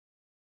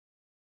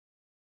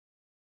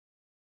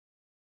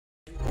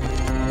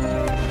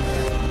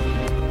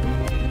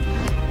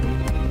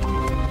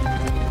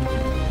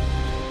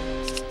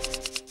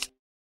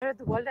at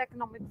the World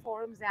Economic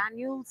Forum's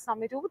annual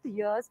summit over the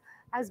years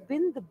has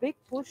been the big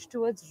push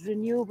towards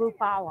renewable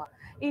power.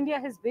 India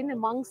has been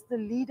amongst the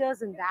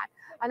leaders in that.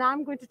 And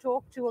I'm going to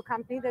talk to a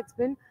company that's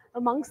been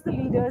amongst the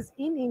leaders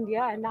in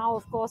India and now,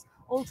 of course,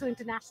 also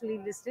internationally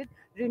listed,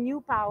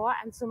 ReNew Power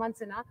and Sumant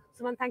Sinha.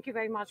 Sumant, thank you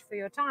very much for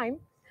your time.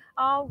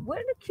 We're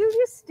in a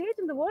curious state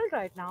in the world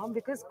right now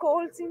because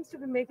coal seems to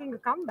be making a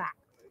comeback.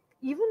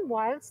 Even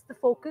whilst the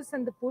focus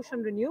and the push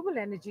on renewable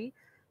energy,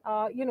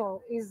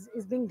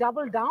 is being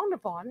doubled down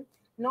upon,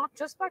 not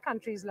just by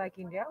countries like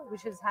India,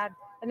 which has had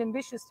an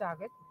ambitious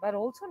target, but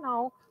also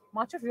now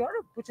much of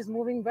Europe, which is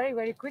moving very,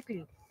 very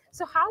quickly.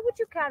 So, how would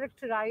you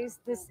characterize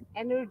this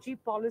energy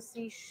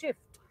policy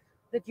shift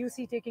that you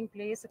see taking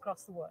place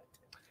across the world?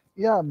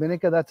 Yeah,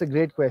 Menaka, that's a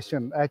great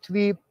question.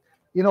 Actually,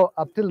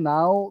 up till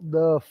now,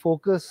 the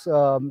focus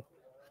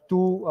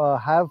to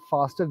have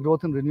faster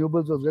growth in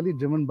renewables was really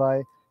driven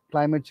by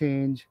climate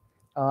change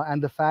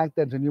and the fact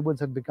that renewables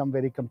had become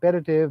very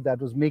competitive. That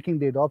was making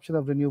the adoption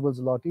of renewables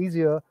a lot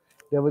easier.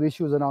 There were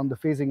issues around the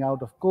phasing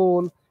out of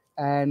coal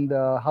and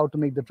how to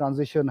make the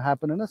transition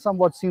happen in a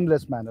somewhat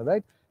seamless manner,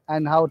 right?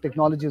 And how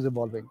technology is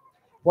evolving.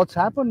 What's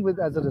happened with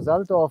as a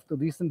result of the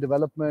recent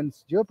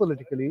developments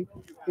geopolitically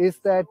is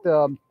that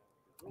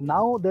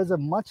now there's a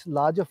much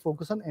larger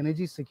focus on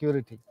energy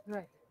security.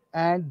 Right.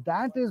 And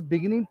that is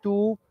beginning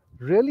to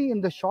really,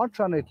 in the short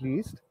run at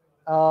least,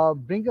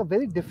 bring a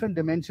very different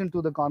dimension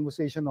to the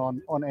conversation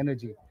on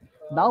energy.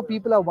 Now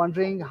people are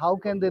wondering how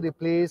can they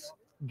replace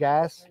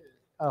gas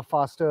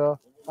faster,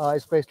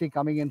 especially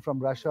coming in from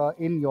Russia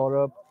in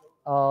Europe.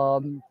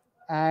 Um,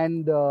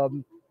 and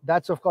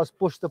that's, of course,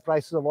 pushed the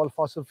prices of all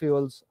fossil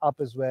fuels up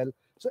as well.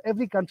 So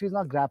every country is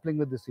now grappling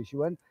with this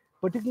issue. And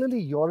particularly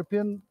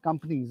European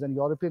companies and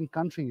European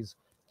countries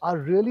are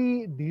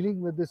really dealing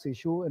with this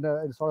issue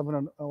in sort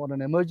of on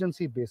an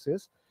emergency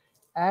basis.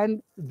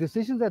 And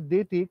decisions that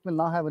they take will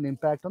now have an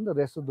impact on the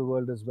rest of the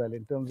world as well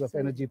in terms of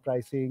energy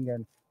pricing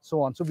and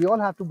so on. So we all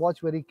have to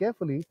watch very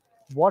carefully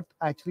what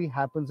actually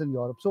happens in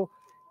Europe. So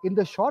in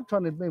the short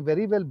run, it may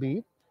very well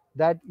be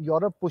that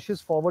Europe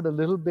pushes forward a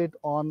little bit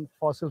on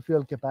fossil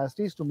fuel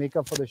capacities to make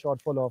up for the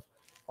shortfall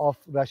of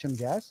Russian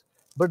gas.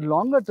 But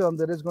longer term,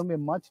 there is going to be a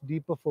much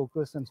deeper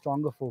focus and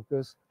stronger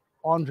focus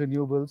on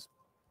renewables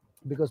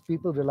because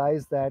people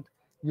realize that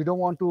you don't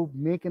want to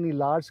make any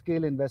large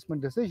scale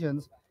investment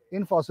decisions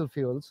in fossil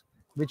fuels,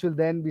 which will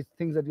then be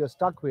things that you're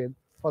stuck with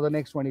for the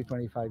next 20,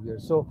 25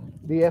 years. So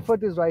the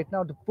effort is right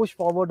now to push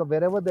forward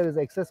wherever there is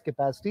excess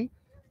capacity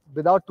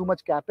without too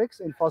much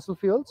capex in fossil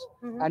fuels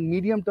and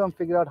medium term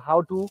figure out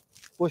how to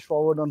push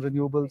forward on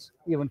renewables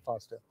even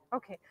faster.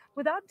 Okay,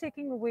 without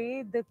taking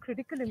away the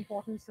critical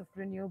importance of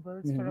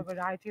renewables for a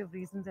variety of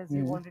reasons, as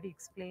you've already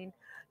explained,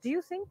 do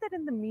you think that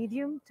in the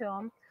medium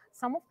term,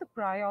 some of the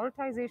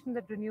prioritization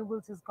that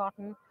renewables has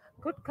gotten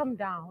could come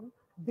down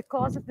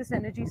because of this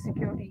energy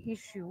security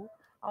issue?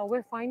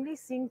 We're finally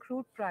seeing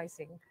crude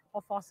pricing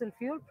or fossil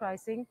fuel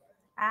pricing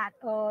at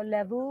a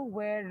level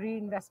where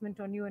reinvestment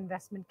or new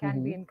investment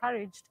can be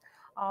encouraged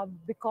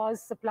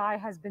because supply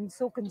has been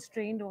so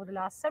constrained over the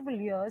last several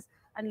years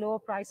and lower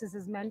prices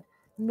has meant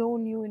no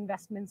new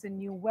investments in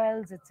new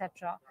wells,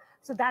 etc.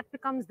 So that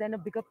becomes then a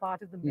bigger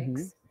part of the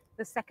mix.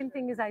 The second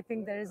thing is, I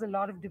think there is a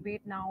lot of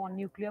debate now on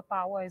nuclear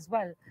power as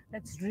well.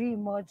 That's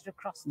re-emerged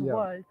across the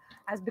world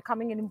as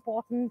becoming an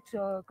important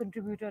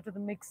contributor to the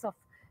mix of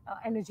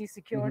energy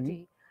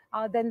security.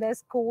 Then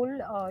there's coal,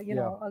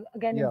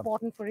 again,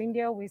 important for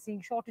India. We're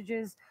seeing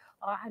shortages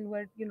and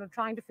we're,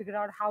 trying to figure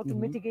out how to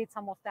mitigate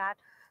some of that.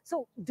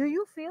 So do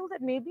you feel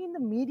that maybe in the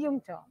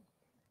medium term,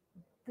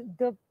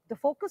 the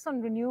focus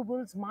on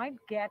renewables might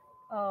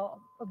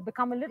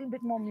become a little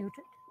bit more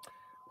muted?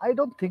 I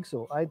don't think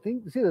so. I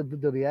think, see,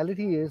 the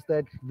reality is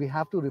that we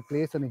have to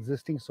replace an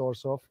existing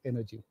source of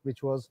energy,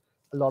 which was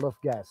a lot of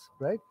gas,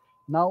 right?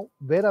 Now,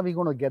 where are we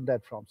going to get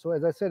that from? So,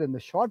 as I said, in the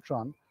short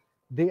run,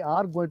 they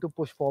are going to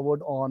push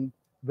forward on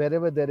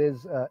wherever there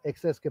is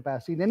excess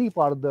capacity in any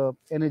part of the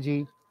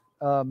energy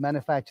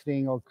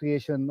manufacturing or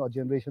creation or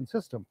generation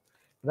system,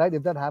 right?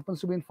 If that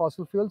happens to be in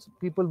fossil fuels,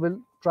 people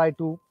will try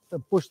to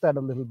push that a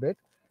little bit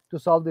to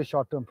solve the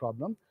short-term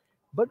problem.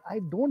 But I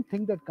don't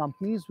think that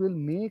companies will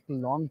make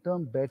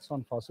long-term bets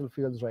on fossil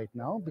fuels right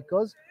now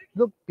because,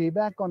 look,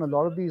 payback on a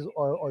lot of these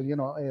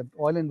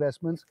oil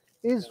investments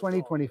is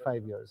 20,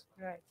 25 years.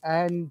 Right.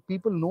 And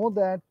people know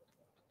that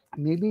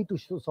maybe to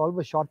solve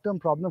a short-term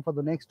problem for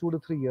the next 2 to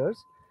 3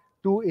 years,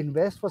 to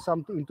invest for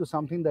something into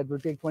something that will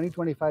take 20,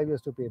 25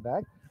 years to pay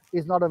back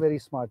is not a very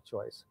smart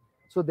choice.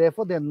 So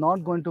therefore, they're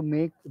not going to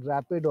make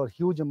rapid or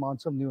huge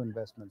amounts of new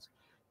investments.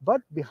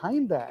 But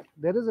behind that,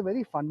 there's a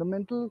very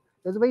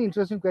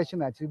interesting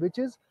question actually, which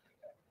is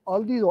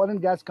all these oil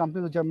and gas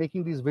companies which are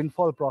making these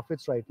windfall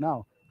profits right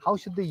now, how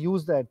should they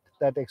use that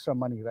extra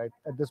money, right,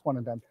 at this point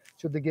in time?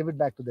 Should they give it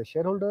back to their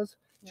shareholders?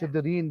 Should they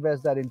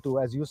reinvest that into,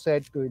 as you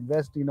said, to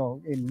invest,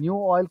 in new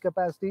oil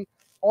capacity,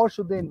 or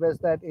should they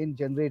invest that in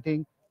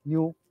generating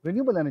new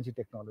renewable energy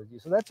technology?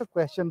 So that's a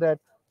question that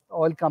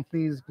oil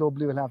companies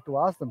globally will have to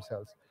ask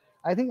themselves.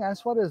 I think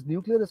as far as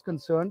nuclear is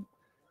concerned,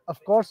 Of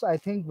course, I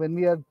think when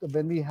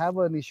we have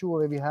an issue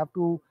where we have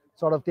to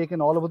sort of take in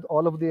all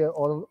of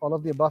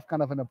the above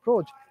kind of an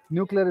approach,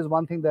 nuclear is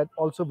one thing that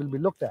also will be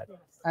looked at,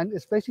 Yes. and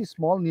especially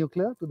small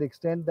nuclear to the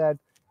extent that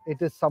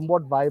it is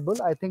somewhat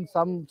viable. I think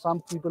some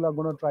people are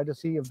going to try to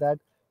see if that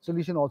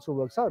solution also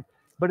works out.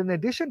 But in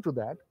addition to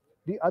that,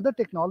 the other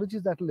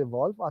technologies that will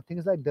evolve are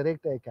things like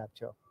direct air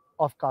capture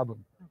of carbon,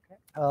 Okay.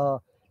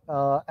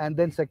 uh, and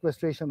then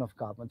sequestration of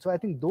carbon. So I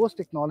think those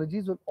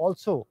technologies will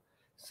also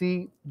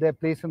see their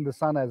place in the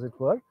sun, as it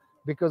were,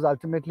 because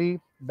ultimately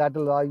that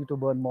will allow you to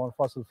burn more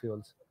fossil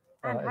fuels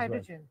And as well.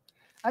 hydrogen.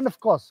 And of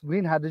course,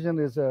 green hydrogen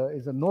is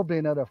a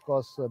no-brainer. Of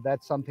course,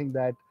 that's something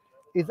that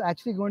is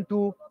actually going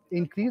to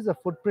increase the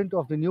footprint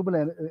of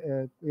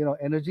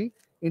energy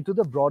into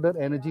the broader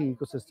energy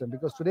ecosystem.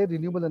 Because today,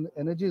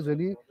 energy is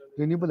really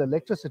renewable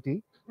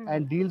electricity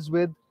and deals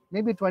with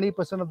maybe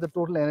 20% of the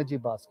total energy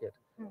basket.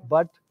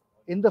 But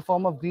in the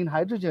form of green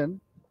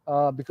hydrogen,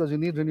 because you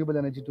need renewable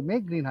energy to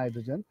make green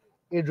hydrogen,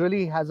 it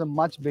really has a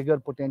much bigger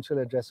potential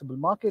addressable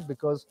market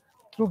because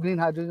through green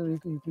hydrogen,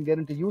 you can get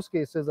into use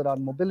cases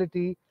around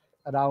mobility,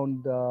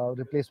 around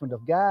replacement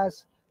of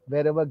gas,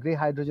 wherever gray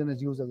hydrogen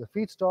is used as a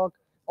feedstock,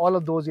 all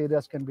of those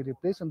areas can be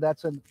replaced, and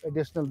that's an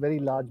additional very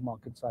large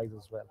market size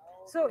as well.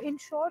 So, in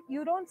short,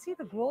 you don't see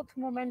the growth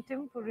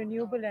momentum for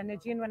renewable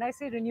energy. And when I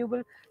say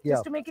renewable, Yeah,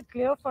 just to make it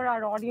clear for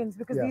our audience,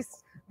 because yeah.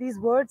 these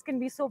words can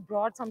be so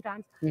broad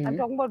sometimes. I'm Hmm.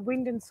 talking about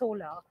wind and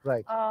solar.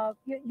 Right. I'm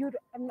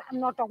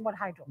not talking about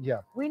hydro.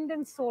 Yeah. Wind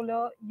and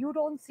solar, you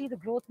don't see the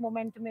growth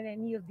momentum in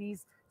any of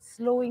these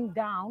slowing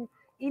down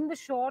in the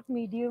short,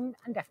 medium,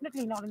 and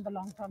definitely not in the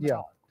long term at Yeah.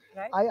 all,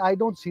 right? I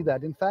don't see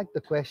that. In fact,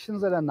 the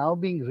questions that are now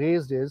being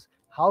raised is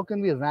how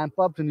can we ramp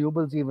up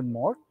renewables even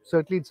more?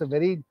 Certainly, it's a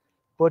very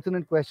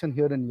pertinent question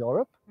here in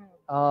Europe.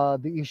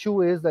 The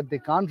issue is that they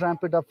can't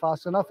ramp it up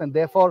fast enough, and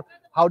therefore,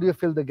 how do you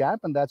fill the gap?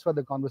 And that's what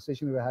the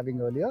conversation we were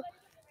having earlier.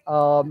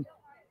 Um,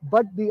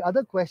 but the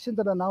other questions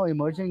that are now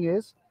emerging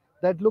is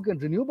that look, in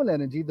renewable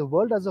energy, the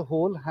world as a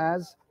whole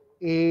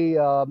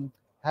a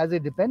has a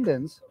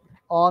dependence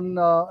on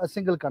a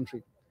single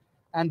country,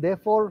 and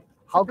therefore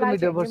how can Supply we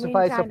chain, you mean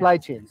diversify China? supply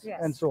chains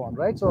and Yes. so on,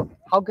 right? So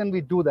how can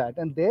we do that?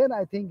 And there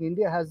I think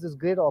India has this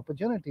great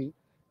opportunity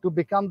to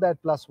become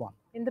that plus one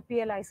In the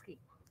PLI scheme.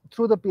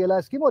 through the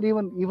PLI scheme, or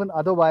even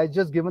otherwise,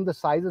 just given the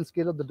size and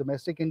scale of the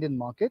domestic Indian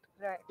market,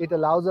 Right. it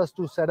allows us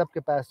to set up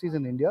capacities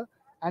in India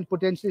and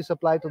potentially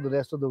supply to the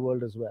rest of the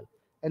world as well.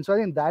 And so I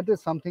think that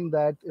is something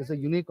that is a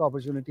unique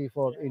opportunity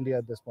for India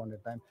at this point in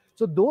time.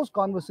 So those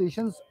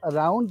conversations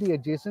around the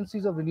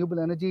adjacencies of renewable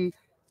energy,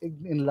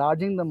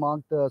 enlarging the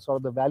sort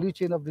of the value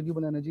chain of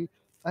renewable energy,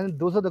 and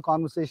those are the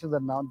conversations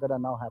that are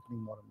now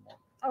happening more and more.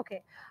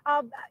 Okay.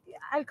 Um,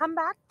 I'll come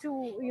back to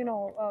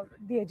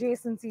the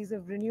adjacencies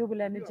of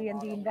renewable energy and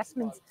the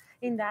investments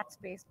in that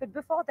space. But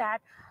before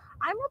that,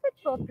 I'm a bit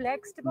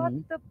perplexed about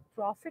Hmm. the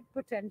profit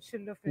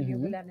potential of Hmm.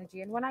 renewable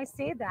energy. And when I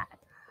say that,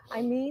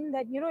 I mean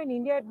that in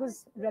India it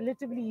was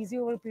relatively easy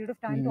over a period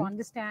of time to Hmm.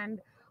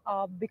 understand,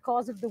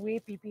 because of the way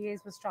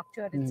PPAs were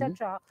structured, Hmm.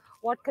 etc.,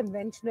 what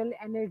conventional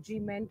energy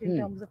meant in Hmm.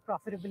 terms of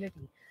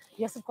profitability.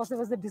 Yes, of course, there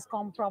was the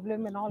discom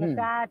problem and all of Hmm.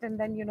 that, and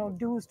then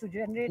dues to Hmm.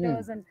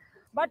 generators and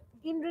but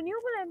in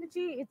renewable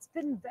energy, it's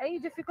been very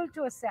difficult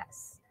to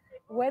assess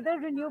whether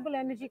renewable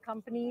energy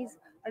companies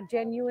are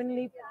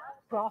genuinely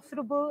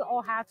profitable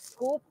or have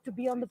scope to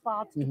be on the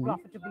path to Hmm.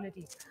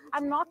 profitability.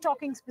 I'm not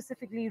talking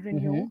specifically Hmm.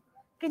 Renew.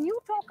 Can you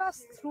talk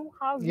us through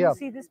how you Yeah.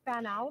 see this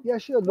pan out? Yeah,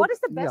 sure. What Look, is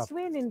the yeah, best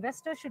way an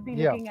investor should be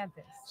yeah. looking at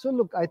this? So,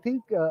 look, I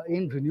think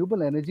in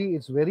renewable energy,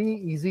 it's very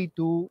easy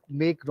to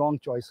make wrong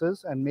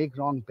choices and make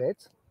wrong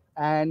bets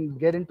and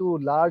get into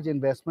large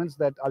investments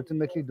that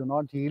ultimately do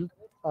not yield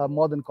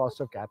more than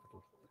cost of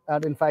capital,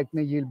 and in fact,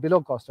 may yield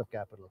below cost of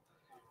capital.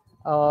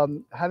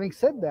 Having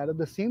said that, at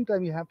the same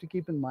time, you have to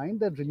keep in mind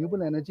that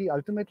renewable energy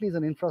ultimately is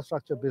an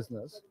infrastructure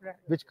business Right.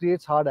 which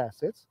creates hard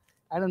assets.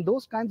 And in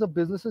those kinds of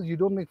businesses, you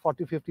don't make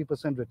 40,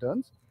 50%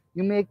 returns.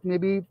 You make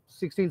maybe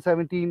 16,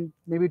 17,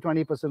 maybe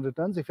 20%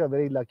 returns if you're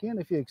very lucky and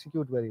if you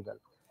execute very well.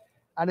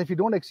 And if you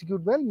don't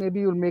execute well,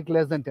 maybe you'll make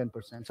less than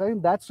 10%. So I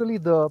think that's really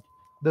the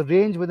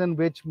range within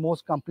which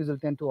most companies will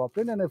tend to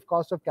operate. And if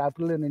cost of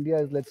capital in India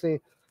is, let's say,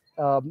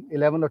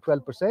 11 or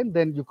 12%,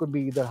 then you could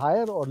be either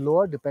higher or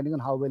lower depending on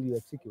how well you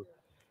execute.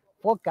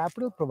 For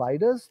capital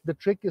providers, the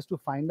trick is to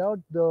find out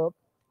the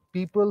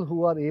people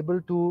who are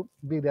able to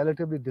be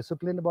relatively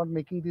disciplined about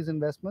making these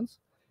investments,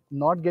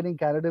 not getting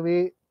carried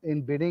away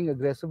in bidding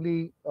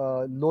aggressively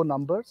low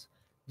numbers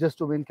just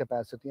to win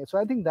capacity. So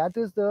I think that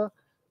is the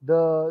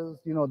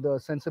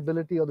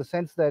sensibility or the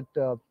sense that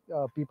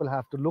people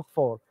have to look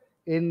for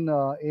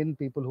in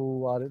people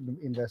who are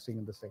investing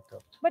in the sector.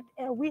 But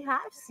we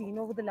have seen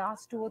over the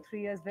last 2 or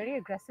 3 years very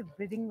aggressive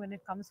bidding when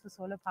it comes to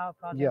solar power Yeah,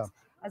 projects,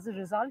 as a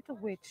result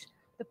of which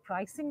the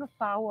pricing of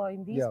power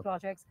in these yeah,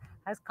 projects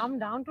has come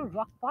down to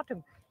rock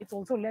bottom. It's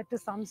also led to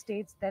some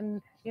states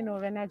then,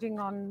 reneging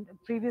on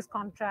previous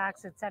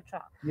contracts,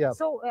 etc. yeah.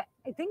 So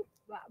I think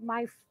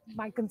my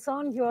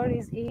concern here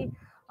is a,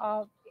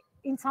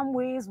 in some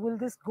ways, will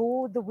this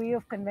go the way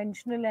of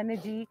conventional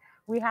energy,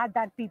 we had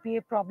that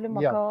PPA problem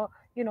Yeah,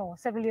 occur,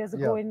 several years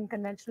ago yeah, in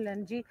conventional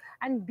energy?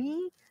 And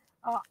B,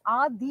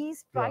 are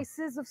these yeah,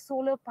 prices of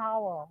solar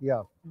power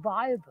yeah.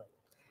 viable?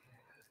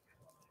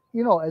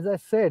 As I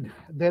said,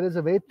 there is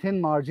a very thin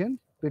margin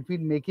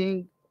between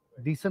making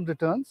decent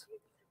returns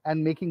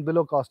and making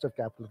below cost of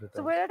capital So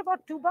returns. we're at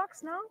about $2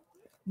 now.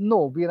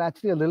 No, we are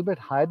actually a little bit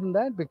higher than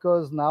that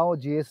because now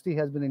GST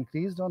has been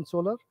increased on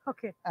solar,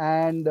 Okay,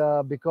 and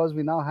because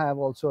we now have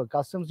also a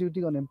customs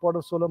duty on import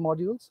of solar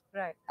modules,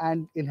 right.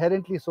 and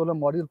inherently solar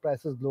module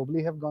prices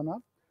globally have gone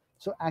up.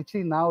 So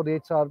actually now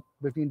rates are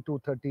between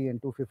 230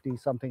 and 250,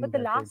 something in But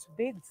the that range. last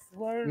bids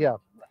were Yeah.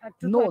 at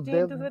No, 230 and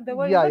there, 230. They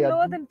were yeah, even yeah.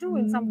 lower than 2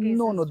 in some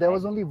No, no, cases, there right?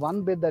 was only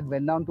one bid that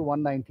went down to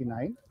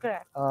 199,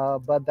 Correct.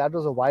 but that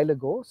was a while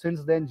ago.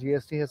 Since then,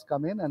 GST has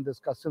come in and this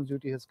customs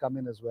duty has come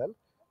in as well.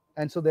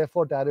 And so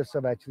therefore tariffs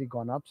have actually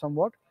gone up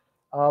somewhat.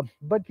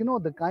 But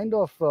the kind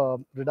of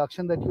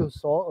reduction that you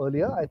saw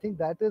earlier, I think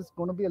that is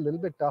going to be a little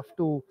bit tough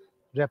to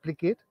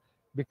replicate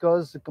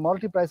because the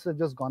commodity prices have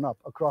just gone up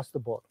across the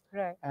board.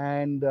 Right.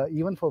 And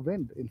even for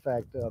wind, in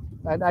fact,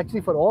 and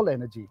actually for all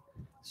energy.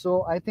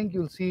 So I think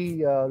you'll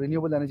see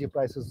renewable energy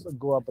prices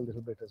go up a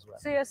little bit as well.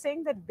 So you're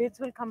saying that bids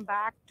will come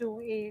back to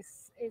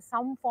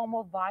some form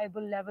of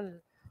viable level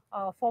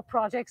for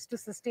projects to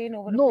sustain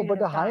over a No, period but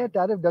of a higher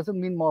time. tariff doesn't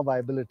mean more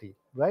viability,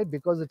 right?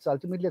 Because it's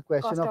ultimately a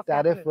question Cost of of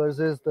tariff capital.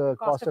 versus the Cost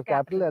cost of of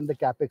capital capital. and the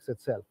capex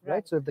itself, Right.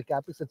 right? So if the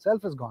capex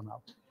itself has gone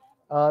up,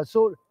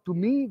 so to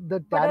me the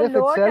But a tariff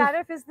lower itself,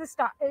 tariff is the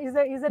start is a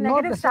not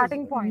negative necessarily,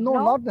 starting point. no,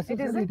 No, not it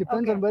necessarily. isn't. It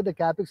depends Okay. on where the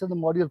capex and the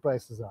module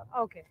prices are.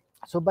 Okay.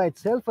 So by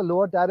itself, a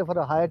lower tariff or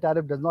a higher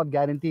tariff does not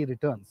guarantee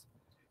returns,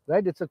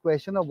 right? It's a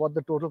question of what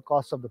the total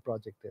cost of the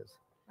project is.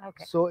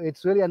 Okay. So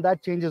it's really, and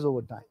that changes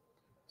over time.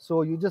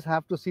 So you just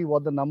have to see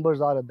what the numbers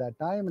are at that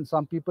time. And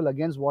some people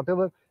against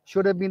whatever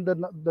should have been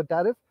the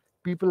tariff,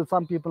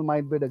 some people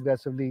might bid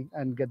aggressively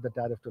and get the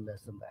tariff to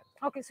less than that.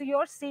 Okay. So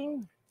you're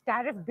seeing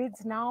tariff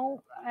bids now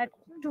at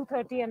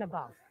 230 and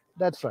above.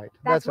 That's right.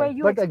 That's That's where right.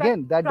 you But expect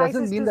again, that doesn't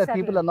prices mean to that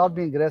people settle. are not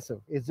being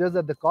aggressive. It's just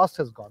that the cost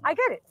has gone I up.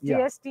 get it. Yeah.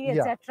 GST, Yeah.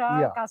 etc.,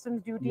 Yeah.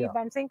 customs duty. Yeah. But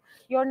I'm saying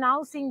you're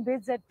now seeing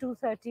bids at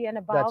 230 and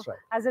above That's right.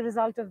 as a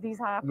result of these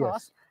higher Yes.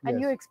 costs, and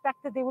you Yes.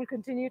 expect that they will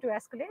continue to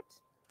escalate?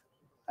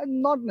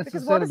 Not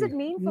Because what does it necessarily.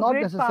 mean for Not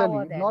grid power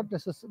necessarily. then? Not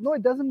necessarily. No,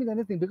 it doesn't mean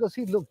anything because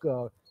see, look,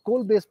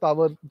 coal-based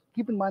power.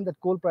 Keep in mind that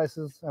coal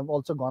prices have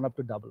also gone up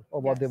to double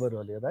of what they Yes. were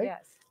earlier, right?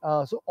 Yes.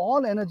 So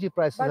all energy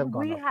prices But have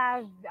gone we up.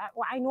 have,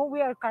 I know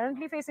we are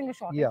currently facing a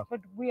shortage, Yeah,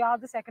 but we are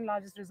the second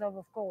largest reserve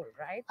of coal,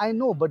 right? I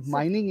know, but So,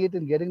 mining it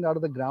and getting it out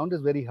of the ground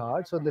is very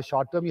hard. So in the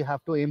short term, you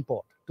have to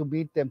import to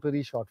meet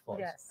temporary shortfalls,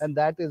 yes. and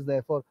that is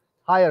therefore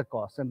higher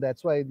cost. And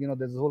that's why there's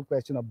this whole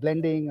question of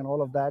blending and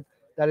all of that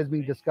that is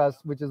being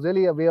discussed, which is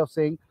really a way of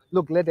saying,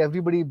 look, let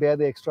everybody bear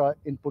the extra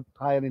input,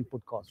 higher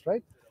input cost,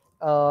 right?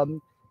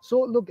 So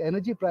look,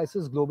 energy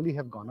prices globally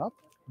have gone up.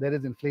 There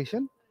is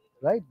inflation,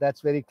 right?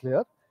 That's very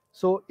clear.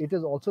 So it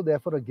is also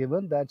therefore a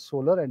given that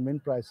solar and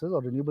wind prices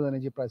or renewable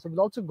energy prices will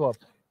also go up.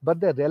 But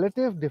the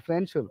relative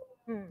differential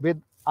Hmm.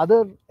 with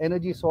other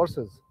energy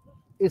sources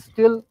is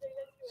still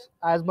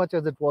as much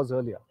as it was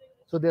earlier.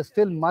 So there's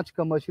still much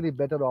commercially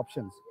better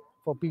options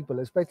for people,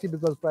 especially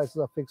because prices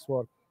are fixed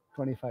for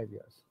 25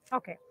 years.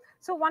 Okay.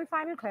 So one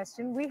final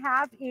question. We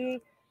have a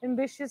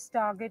ambitious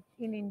target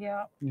in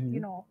India,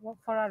 Mhm.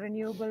 for our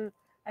renewable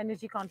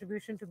energy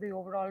contribution to the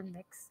overall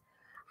mix.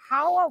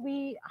 How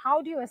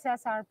do you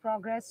assess our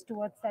progress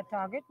towards that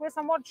target? We're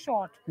somewhat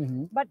short,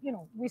 Mhm. but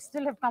we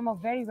still have come a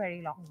very,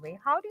 very long way.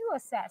 How do you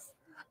assess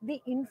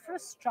the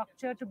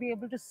infrastructure to be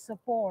able to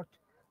support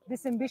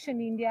this ambition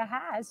India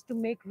has to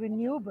make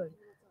renewable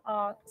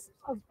a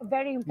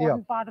very Yeah,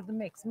 important part of the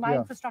mix? By yeah.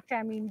 infrastructure,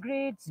 I mean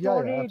grid, Yeah,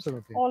 storage,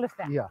 absolutely. all of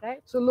that, Yeah.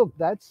 right? So look,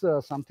 that's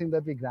something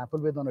that we grapple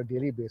with on a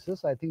daily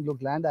basis. I think,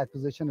 look, land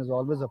acquisition is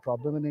always a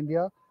problem in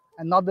India,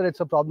 and not that it's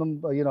a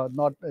problem,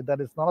 not that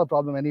it's not a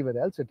problem anywhere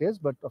else. It is,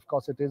 but of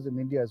course, it is in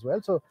India as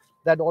well. So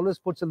that always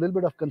puts a little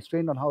bit of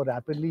constraint on how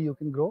rapidly you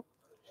can grow.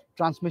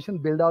 Transmission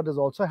build out is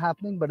also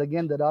happening, but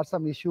again, there are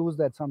some issues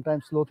that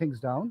sometimes slow things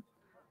down,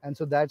 and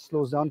so that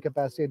slows down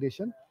capacity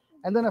addition.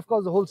 And then, of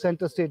course, the whole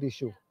center state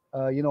issue.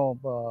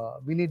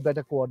 We need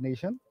better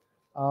coordination.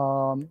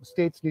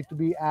 States need to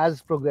be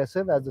as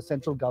progressive as the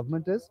central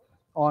government is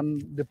on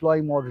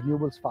deploying more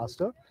renewables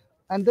faster.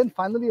 And then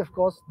finally, of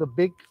course, the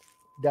big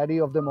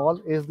daddy of them all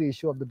is the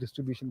issue of the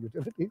distribution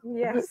utilities,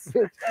 Yes.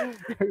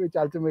 which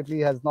ultimately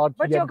has not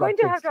But you're yet got going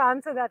to have fixed. to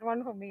answer that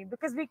one for me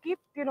because we keep,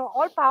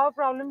 all power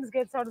problems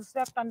get sort of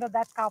swept under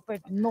that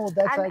carpet. No,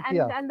 that's And like, and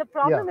yeah, and the yeah,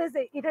 problem is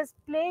that it has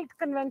plagued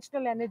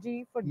conventional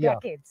energy for yeah,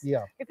 decades.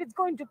 yeah, If it's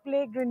going to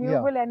plague yeah.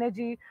 renewable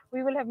energy,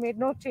 we will have made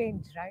no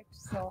change, right?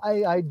 So,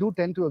 I do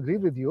tend to agree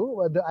with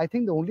you. I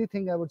think the only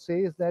thing I would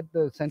say is that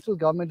the central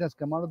government has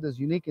come out of this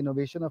unique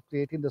innovation of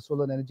creating the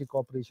Solar Energy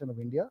Corporation of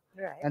India.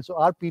 right. And so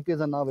our PPAs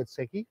are now with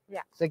SECI.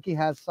 Yeah. SECI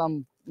has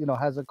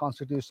has a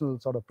constitutional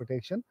sort of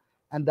protection,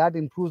 and that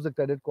improves the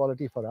credit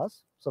quality for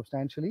us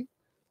substantially.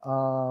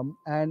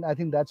 And I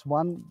think that's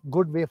one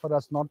good way for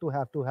us not to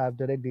have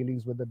direct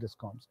dealings with the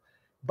discoms.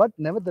 But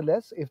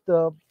nevertheless, if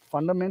the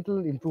fundamental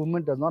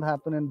improvement does not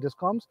happen in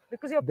discoms,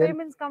 Because your then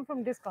payments come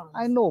from I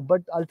discoms. know,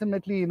 but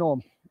ultimately,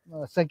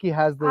 SECI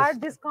has Are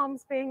this.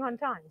 discoms paying on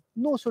time?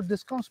 No, so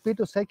discoms pay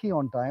to SECI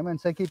on time, and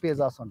SECI pays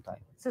us on time.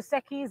 So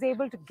SECI is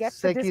able to get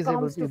the SECI is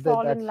able discoms to to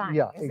fall in that's line,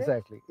 yeah, is it?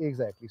 exactly,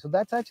 exactly. So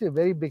that's actually a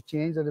very big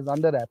change that is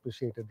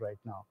underappreciated right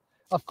now.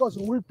 Of course,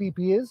 old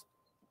PPAs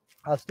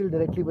are still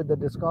directly with the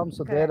discom,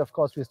 so there, Correct. of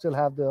course, we still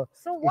have the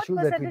So what issues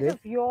that we percentage did.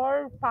 of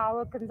your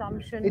power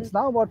consumption It's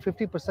now about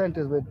 50%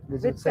 is with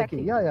with SECI.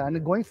 SECI? Yeah, yeah,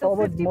 and going So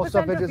forward, most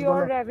of 50% it of is your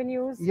gonna.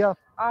 revenues Yeah,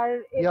 are,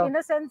 yeah, in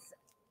a sense,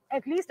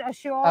 at least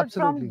assured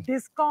from absolutely,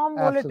 discom absolutely,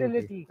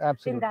 volatility in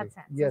absolutely. that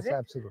sense, is Yes, it?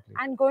 absolutely.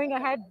 And going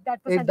ahead, that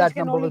If percentage that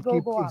can number only will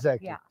keep go up.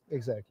 exactly, Yeah.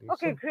 exactly.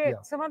 Okay, So great.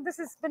 yeah. Sumant, this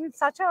has been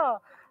such a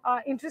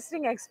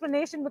interesting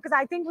explanation because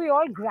I think we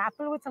all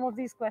grapple with some of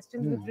these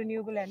questions with Hmm.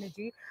 renewable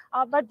energy.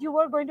 But you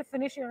were going to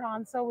finish your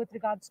answer with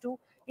regards to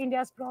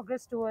India's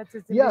progress towards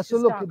its Yeah, so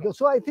ambitious look, target.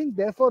 so I think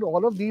therefore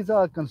all of these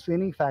are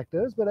constraining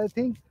factors, but I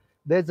think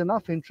there's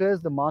enough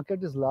interest. The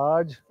market is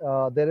large.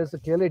 There is a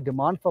clearly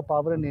demand for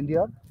power in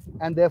India,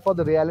 and therefore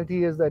the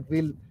reality is that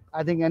we'll,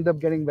 I think, end up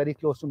getting very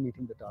close to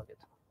meeting the target.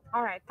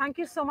 All right. Thank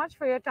you so much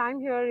for your time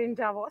here in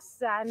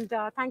Davos. And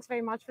thanks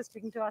very much for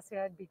speaking to us here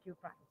at BQ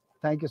Prime.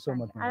 Thank you so Thank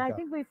much, you. And I Menaka.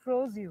 think we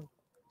froze you.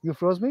 You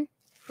froze me?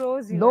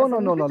 Froze you, No, as no,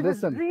 in no, no. it was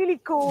Listen, really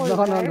cold,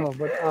 no, no, right? no.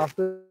 But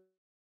after